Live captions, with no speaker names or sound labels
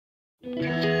When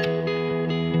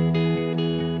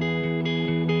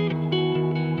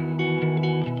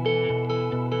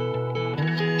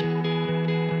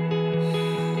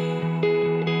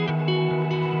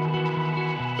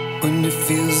it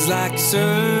feels like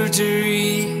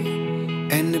surgery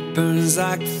and it burns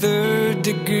like third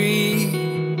degree,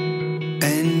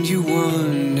 and you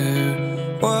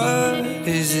wonder, what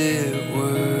is it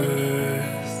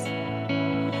worth?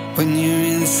 When your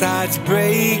inside's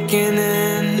breaking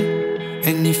in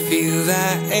and you feel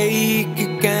that ache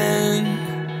again,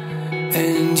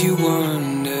 and you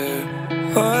wonder,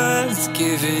 what's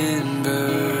giving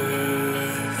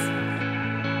birth?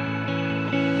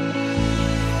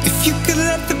 If you could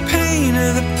let the pain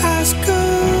of the past go,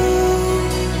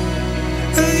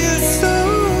 of your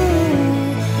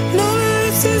soul, none of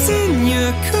this is in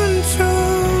your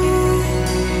control.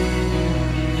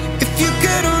 If you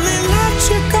could only let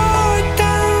your guard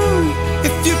down,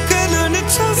 if you could learn to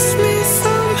trust me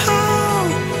somehow,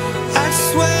 I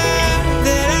swear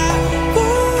that I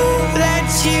won't let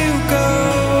you go.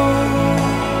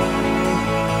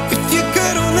 If you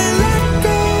could only let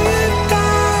go your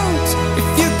doubts, if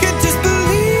you could just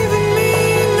believe in me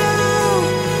now,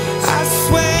 I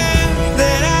swear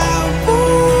that I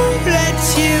won't let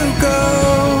you go.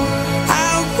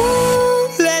 I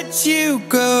won't let you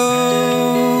go.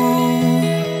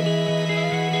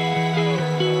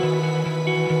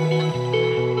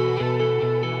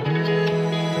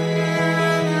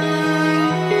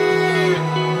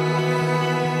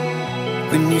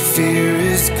 When your fear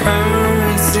is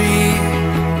currency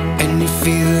and you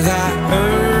feel that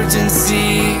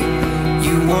urgency,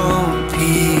 you want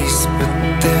peace, but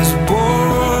there's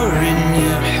war in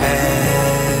your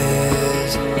head.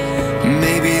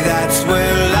 Maybe that's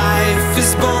where life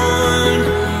is born,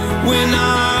 when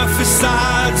our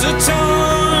facades are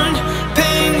torn.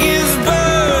 Pain gives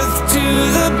birth to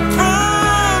the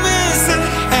promise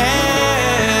ahead.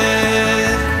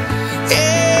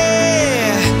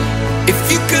 Yeah. If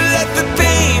you could let the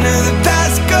pain of the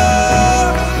past go,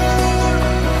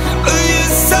 of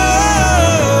your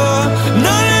soul,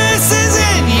 none of this is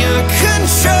in your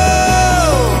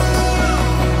control.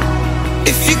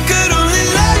 If you could only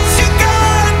let your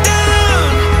guard down,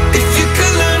 if you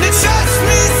could learn to trust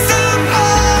me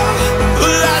somehow,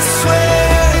 well, I swear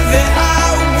that I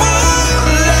won't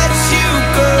let you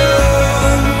go.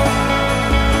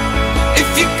 If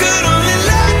you could only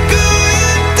let go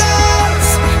your doubts,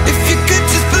 if you could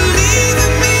just believe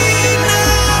in me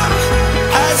now,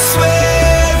 I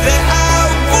swear that I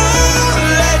won't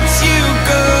let you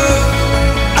go.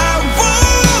 I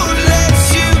won't let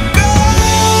you go.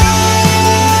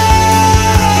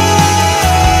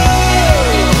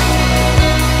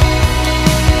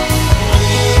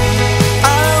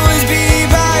 I'll always be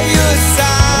by your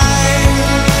side.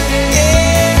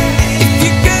 Yeah. If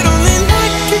you could only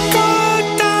let your guard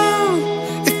down,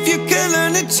 if you could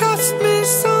learn to trust me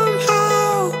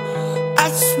somehow, I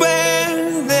swear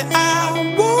that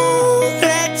I won't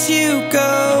let you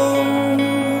go.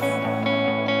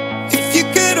 If you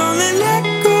could only let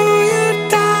go your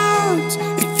doubts,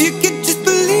 if you could just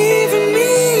believe in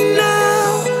me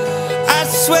now, I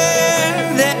swear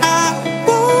that I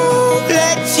won't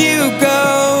let you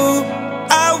go.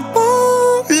 I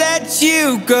won't let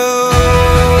you go.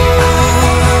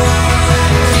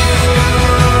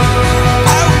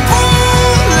 I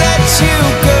won't let you